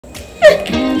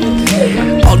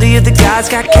All the other guys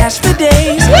got cash for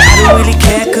days. I don't really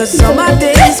care, cause all my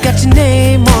days got your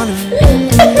name on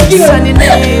them. Sign your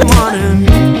name on them.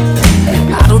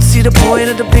 I don't see the point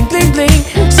of the bling bling bling.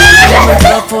 So I'm in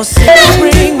love for a single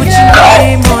ring with your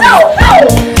name on it.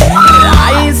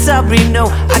 I ain't sorry, no,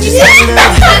 I just wanna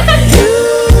love you.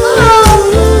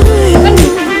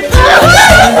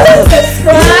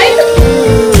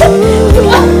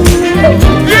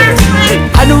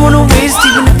 I don't wanna waste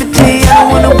even if the day, I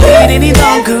don't wanna wait any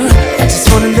longer. I just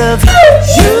wanna love you.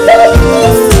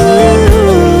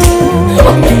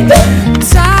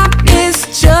 Time is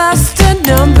just a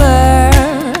number,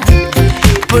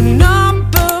 but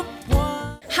number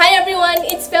one. Hi everyone,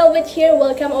 it's Velvet here.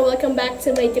 Welcome back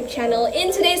to my YouTube channel.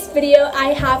 In today's video,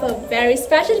 I have a very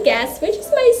special guest, which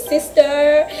is my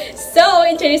sister. So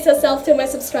introduce yourself to my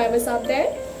subscribers out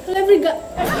there. Hello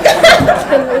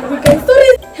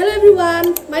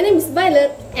everyone, my name is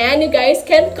Violet And you guys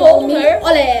can call her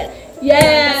Ole.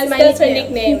 Yes, that's my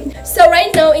nickname. So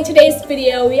right now in today's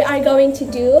video, we are going to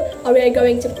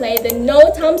play the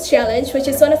No Thumbs Challenge, which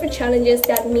is one of the challenges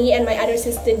that me and my other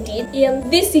sister did in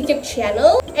this YouTube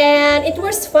channel. And it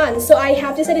was fun, so I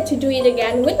have decided to do it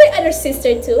again with my other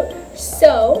sister too.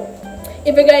 So,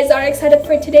 if you guys are excited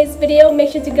for today's video,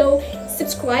 make sure to go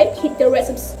subscribe, hit the red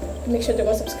Make sure to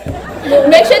go subscribe.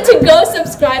 Make sure to go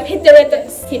subscribe. Hit the red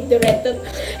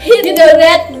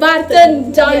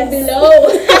button down below,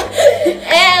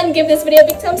 and give this video a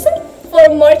big thumbs up for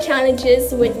more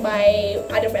challenges with my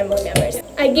other family members.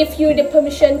 I give you the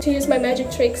permission to use my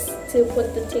magic tricks to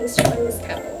put the things on this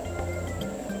table.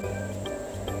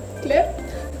 Clear?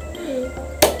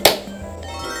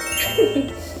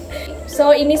 So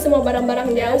ini semua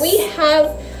barang-barangnya. We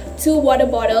have 2 water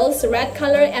bottles, red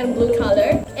color and blue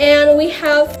color, and we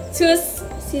have 2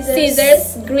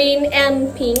 scissors, green and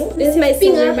pink. This is my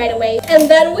scissor, by the way. And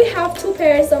then we have 2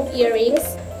 pairs of earrings,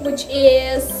 which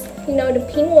is, you know, the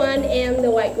pink one and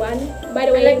the white one. By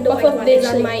the way, both of these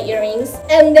are my earrings.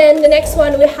 And then the next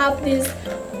one, we have this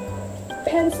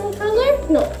pencil color?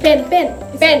 No, pen color.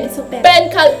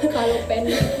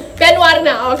 Pen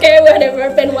warna, okay,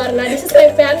 whatever, pen warna. This is my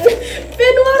pen.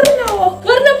 Pen warna.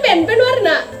 Pen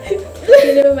warna.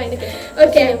 Never mind,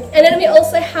 okay. And then we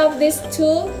also have these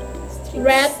 2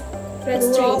 red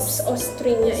ropes or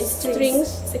strings.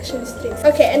 Actually strings.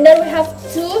 Okay, and then we have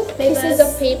 2 pieces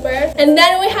of paper. And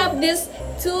then we have these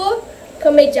 2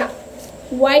 kemeja.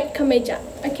 White kemeja.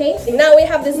 Okay, now we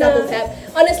have this double tab.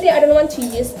 Honestly, I don't want to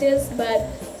use this, but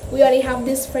we already have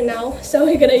this for now, so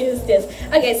we're gonna use this.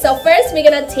 Okay, so first we're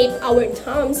gonna tape our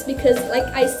thumbs because, like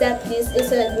I said, this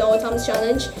is a no thumbs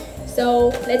challenge.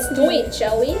 So let's do it,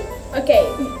 shall we? Okay,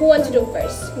 who wants to do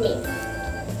first? Me.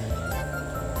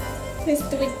 Please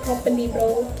do it properly,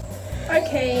 bro.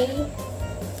 Okay.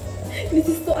 This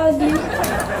is so ugly.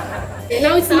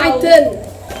 Now it's my turn.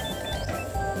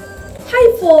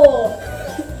 Hypo.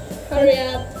 Hurry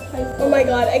up. Oh my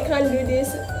god, I can't do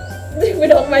this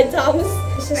without my thumbs.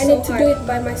 I need to do it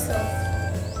by myself.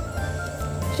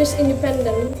 Just independent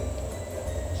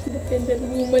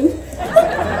woman.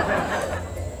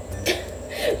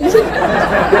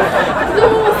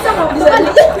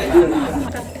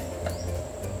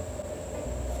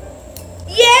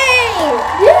 Yay!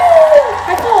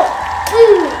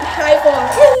 Hypo.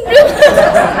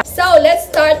 So let's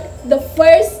start the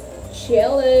first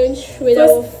challenge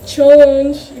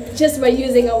just by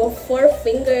using our 4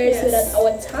 fingers without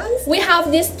our tongues. We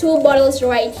have these 2 bottles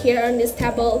right here on this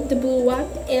table, the blue one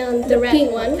and the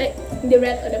red one. The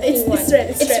red or the pink one? It's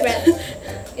red.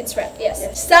 It's red, yes.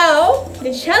 So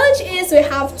the challenge is we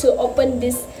have to open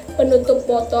this penutup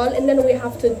bottle and then we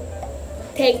have to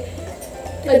take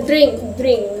a drink.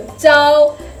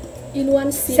 So in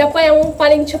one sip. Siapa yang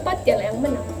paling cepat dia yang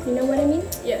menang. You know what I mean?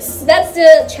 Yes. That's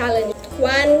the challenge.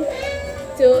 1,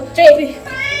 2, 3.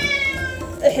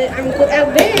 I'm good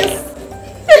at this.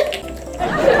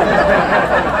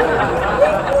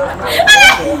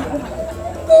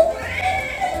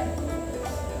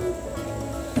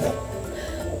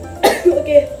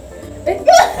 Okay.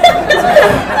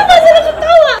 Kenapa saya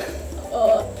ketawa?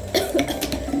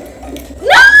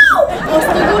 No!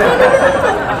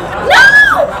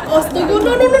 Astaga,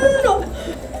 no.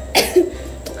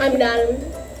 I'm done.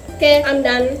 Okay, I'm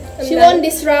done. She won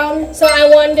this round. So I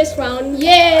won this round.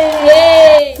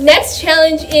 Yay! Next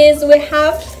challenge is we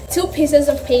have 2 pieces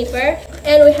of paper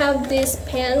and we have this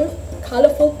pen,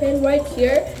 colorful pen right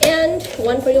here, and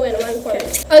one for you and one for me.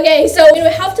 Okay, so we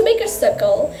have to make a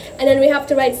circle and then we have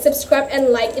to write subscribe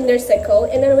and like in their circle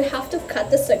and then we have to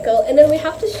cut the circle and then we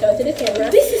have to show to the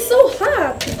camera. This is so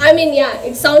hard. I mean, yeah,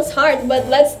 it sounds hard, but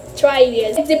let's try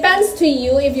this. It depends to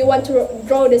you if you want to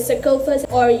draw the circle first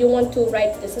or you want to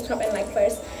write the subscribe and like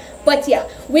first. But yeah,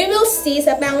 we will see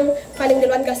siapa yang paling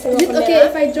duluan kasih Is it kamera. okay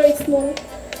if I draw it small?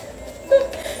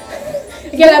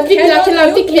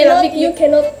 You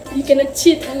cannot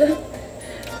cheat.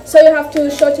 So you have to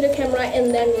show to the camera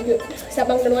and then you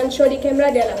siapa yang duluan show di kamera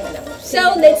dia lang menang.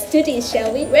 So let's do this, shall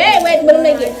we? Wait, belum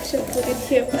lagi. I should put it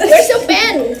here. Where's your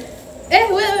pen?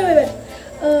 Wait.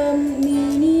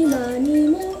 Mini,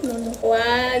 mani, mo. No.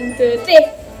 1, 2,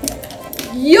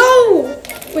 3. Yo!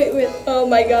 Wait. Oh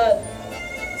my god.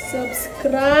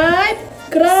 Subscribe.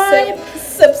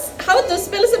 How to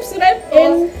spell subscribe?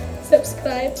 And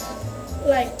subscribe.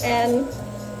 like And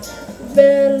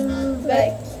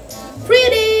like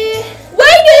pretty.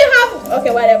 Why do you have? Okay,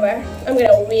 whatever. I'm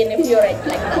gonna win if you write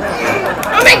like that.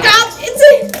 Oh my god! It's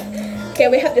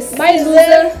okay. We have this. Bye,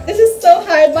 loser. This is so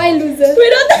hard. bye loser. We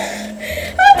don't.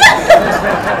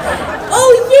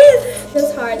 Oh yes.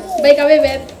 That's hard. Bye kami,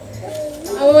 Beb.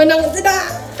 Ako nang tidak.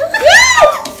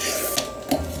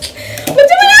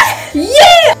 Macam mana?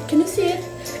 Yeah. Can you see it?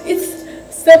 It's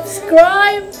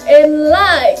subscribe and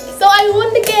like. So I won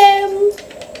the game.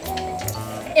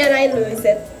 And I lose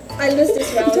it. I lose this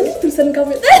round. Jangan tulisan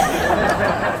kamu.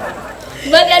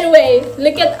 But anyway,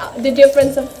 look at the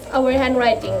difference of our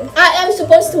handwriting. I am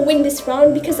supposed to win this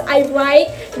round because I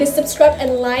write the subscribe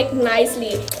and like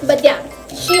nicely. But yeah,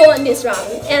 she won this round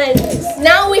and I lose.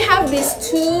 Now we have these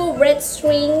two red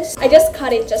strings. I just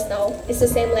cut it just now. It's the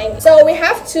same length. So we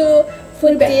have to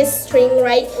put this string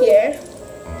right here.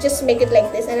 Just make it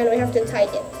like this and then we have to tie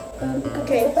it.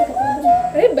 Okay.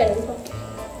 Ribbon.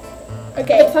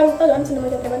 Okay.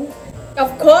 Ribbon. Of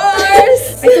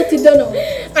course. I thought you don't know.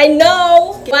 I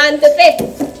know. 1, 2,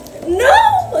 3. No.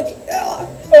 Okay.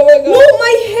 Oh my god. No,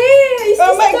 my hair is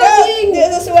Oh my starting.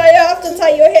 god. This is why you have to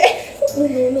tie your hair.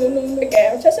 No. Okay,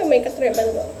 I'm just gonna make a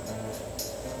ribbon though.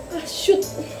 Ah, shoot.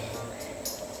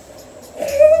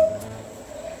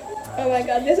 Oh my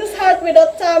god, this is hard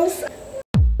without thumbs.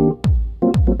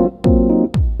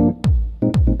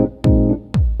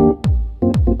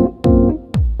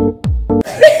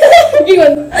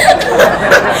 Gimana?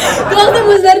 Keluar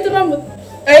tembus dari tuh rambut.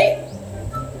 Ay.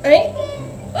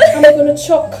 I'm gonna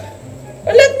choke.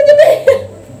 Let me do it.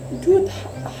 Dude,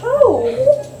 how?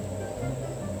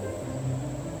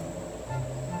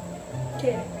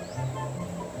 Okay.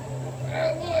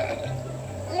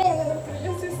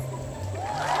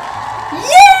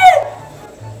 Yeah!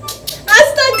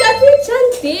 Astaga, aku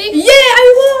cantik. Yeah, I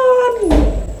won!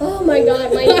 Oh my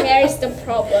god, my hair is the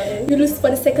problem. You lose for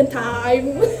the second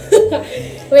time.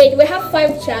 Wait, we have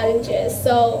 5 challenges,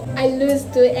 so I lose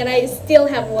 2 and I still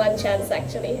have 1 chance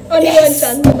actually. Only Yes!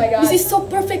 1 chance, oh my god. This is so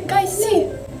perfect, guys. See?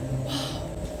 Wow.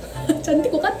 Cantik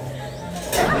ko kan?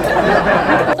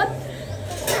 Cantik ko kan?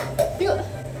 Tengok.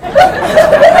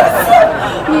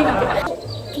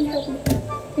 Can you help me?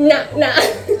 Nah.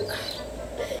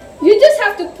 You just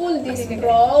have to pull this,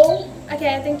 bro. Okay,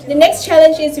 I think The next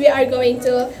challenge is we are going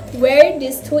to wear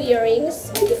these 2 earrings.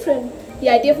 different.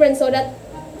 Yeah, different so that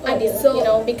ideal, so you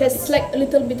know, because It's like a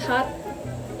little bit hard.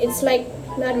 it's like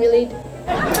not really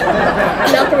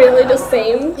the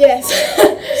same. Yes.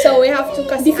 So we have to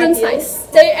custom Different ideal. size.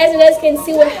 So as you guys can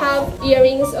see, we have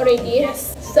earrings already.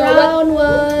 Yes. So Round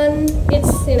one.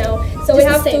 it's, you know, so we Just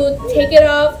have the to take it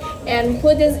off and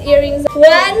put these earrings. 1,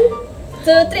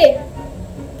 2, 3.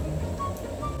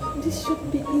 This should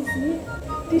be easy.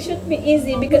 This should be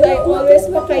easy because I always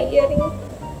pakai earring.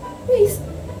 Wait.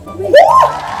 Dude,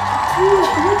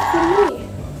 wait for me.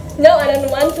 No, I don't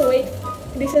want to wait.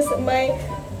 This is my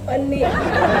only.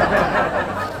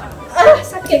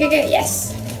 Sakit. Okay,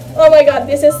 yes. Oh my god,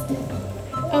 this is.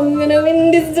 I'm gonna win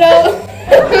this round.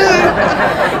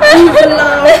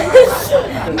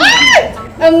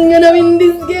 I'm gonna win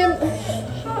this game.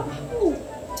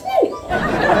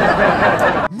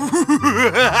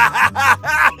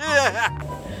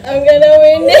 I'm gonna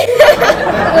win it.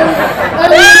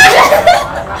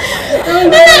 I'm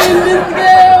gonna win this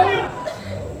game.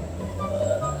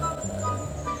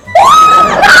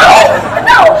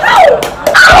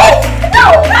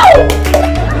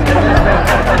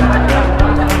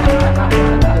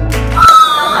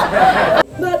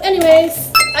 But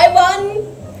anyways, I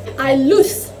won. I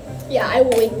lose. Yeah, I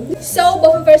win. So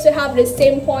both of us will have the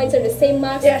same points or the same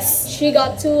marks. Yes. She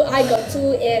got 2, I got 2,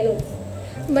 and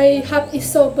My heart is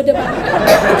so berdebar.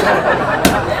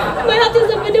 my heart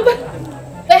is a bit.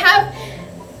 We have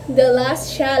the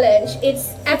last challenge.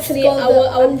 It's actually called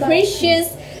the our unboxing. precious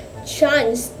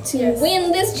chance to Yes.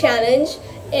 win this challenge.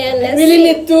 And I let's really see.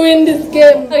 need to win this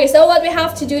game. Okay, so what we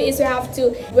have to do is we have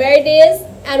to wear this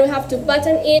and we have to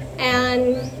button it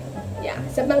and Ya,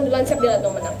 siapa yang duluan siap dilihat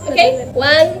dong menang. Oke, 1,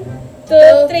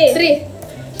 2, 3.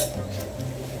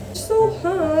 So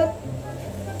hot.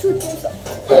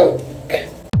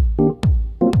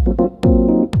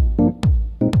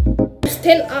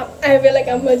 Stand up. I feel like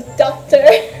I'm a doctor.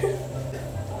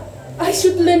 I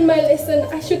should learn my lesson.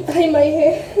 I should tie my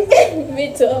hair.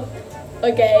 Me too.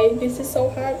 Okay, this is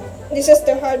so hard. This is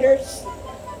the hardest.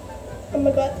 Oh my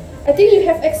god. I think you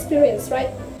have experience, right?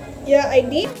 Yeah, I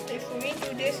did. If we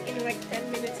do this in like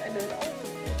 10 minutes, I don't know.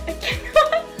 I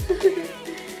cannot.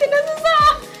 Tidak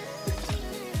susah.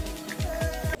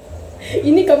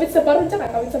 Ini kawit separuh, cak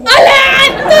kawit separuh. Alah,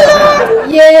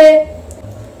 tolong. Yeah.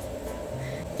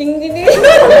 Ding ding ding.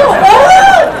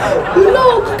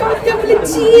 No, kawitnya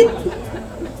legit.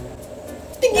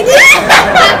 Tinggi ding.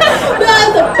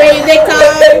 That's a payback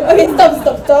time. Okay,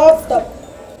 stop.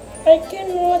 I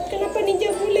cannot. Kenapa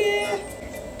ninja boleh?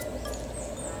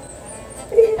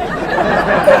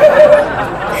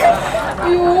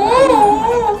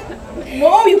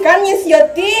 No, you can't use your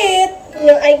teeth.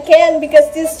 No, I can because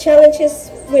this challenge is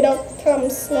without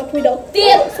thumbs, not without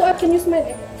teeth. So I can use my.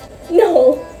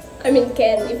 No, I mean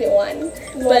can if you want,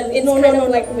 but it's kind of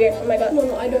like weird. Oh my god.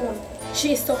 No, I don't know.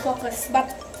 She is so focused, but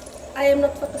I am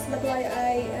not focused. But why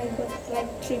I got like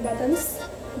 3 buttons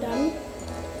done.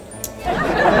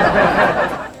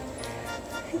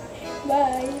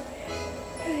 Bye.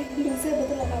 Loser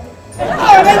betul lah kamu.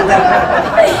 Oh my god.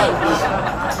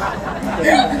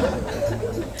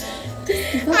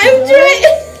 I'm trying.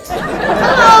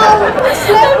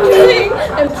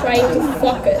 I'm trying to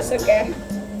focus. Okay.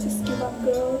 Just give up,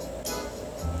 girl.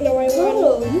 No, I want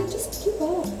Girl, you just give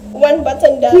up. one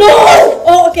button done. No!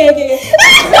 Oh, okay. Ih,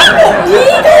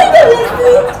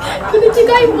 kena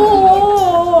cakap mo.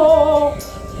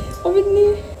 Apa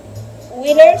ni?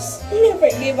 Winners never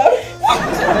give up.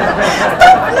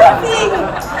 Stop laughing.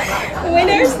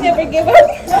 Winners never give up.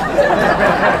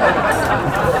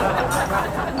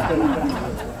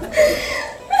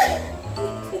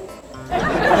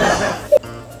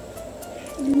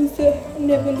 Loser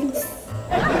never lose.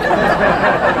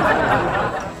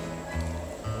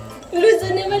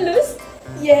 Loser never lose.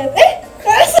 Yes.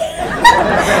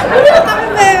 Udah kami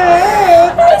banget.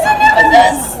 Loser never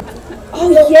lose. Oh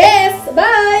yes.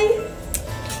 Bye.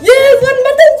 Yes, 1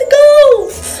 button to go.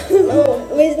 No,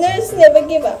 winners never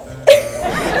give up.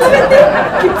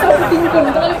 Keep something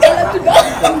control juga.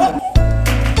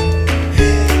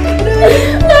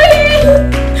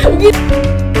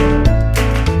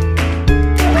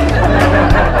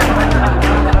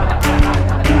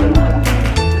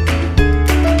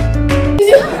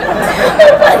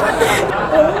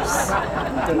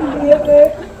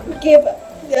 Never give up.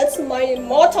 That's my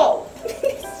motto.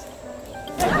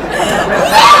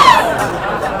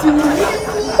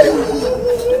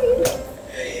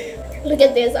 Look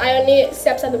at this. I only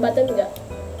siap 1 button enggak?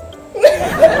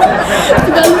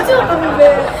 Sudah lucu kamu, Be.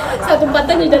 1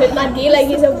 button dari tadi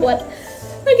lagi saya buat.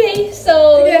 Okay,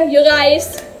 so you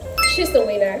guys, she's the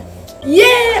winner.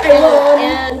 Yeah, I won.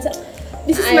 And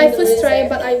This is I'm my the first try,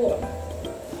 loser. but I won.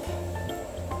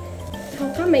 How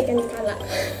come I can kalah?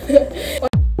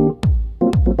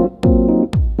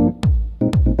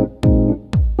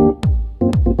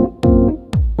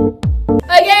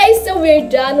 Okay, so we're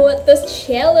done with this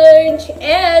challenge,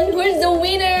 and who's the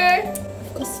winner?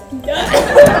 Of course.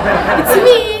 It's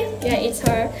me. Yeah, it's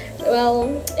her. Well,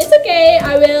 it's okay.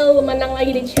 I will menang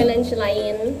lagi di challenge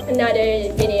lain, another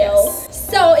video.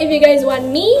 So if you guys want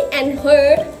me and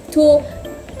her to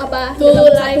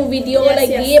dalam satu video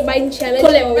lagi main challenge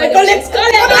Collab.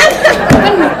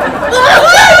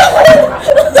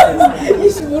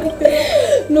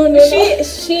 No.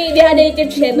 Dia ada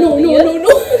YouTube channel. No.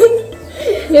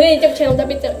 Dia ada YouTube channel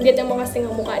tapi dia mau kasih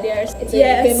muka dia. It's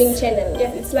a gaming channel.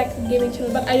 Yeah, it's like a gaming channel,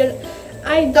 but I don't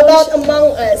About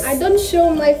Among Us. I don't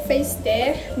show my face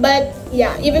there. But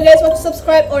yeah, if you guys want to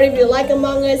subscribe or if you like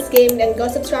Among Us game, then go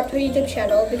subscribe to her YouTube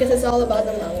channel because it's all about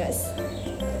Among Us.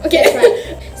 Okay, That's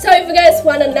right. So if you guys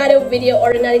want another video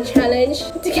or another challenge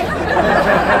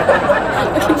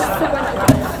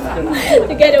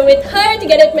together with her,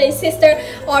 together with my sister,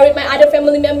 or with my other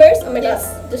family members, oh my god,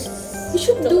 You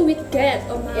should do with that.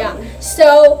 Oh my. yeah.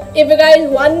 So if you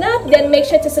guys want that, then make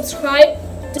sure to subscribe.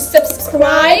 To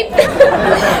subscribe.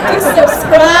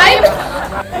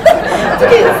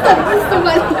 Okay, stop. This is so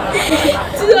funny.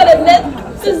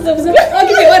 To subscribe.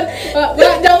 Okay, one.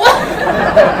 Jawab.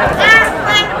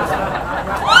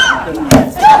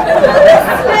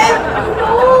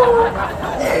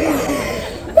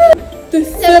 To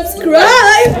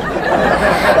subscribe.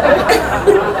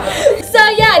 So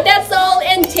yeah, that's all,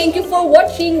 and thank you for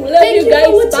watching. Love Thank you you for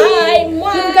guys. watching.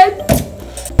 Bye. Love you guys.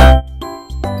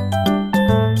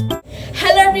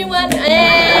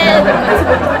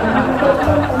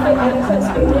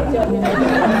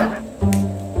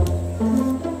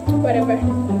 Whatever.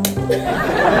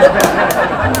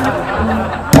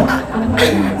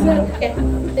 Okay.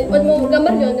 Mau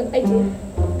gambar yun yung IG.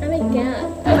 Oh my god.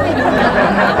 Oh my god.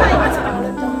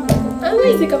 Oh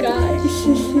my god.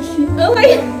 Oh my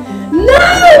god. No!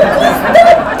 Please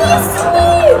don't kiss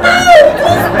me! No!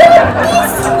 Please don't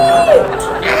kiss me!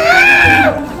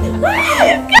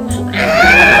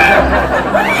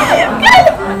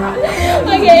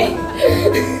 Okay.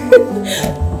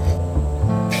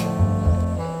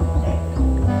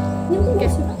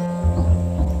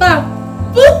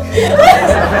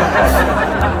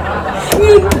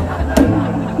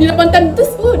 Nilapantan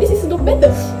terus. Oh, this is look better.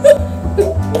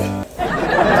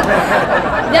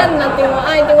 Jangan tengok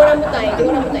rambut ay.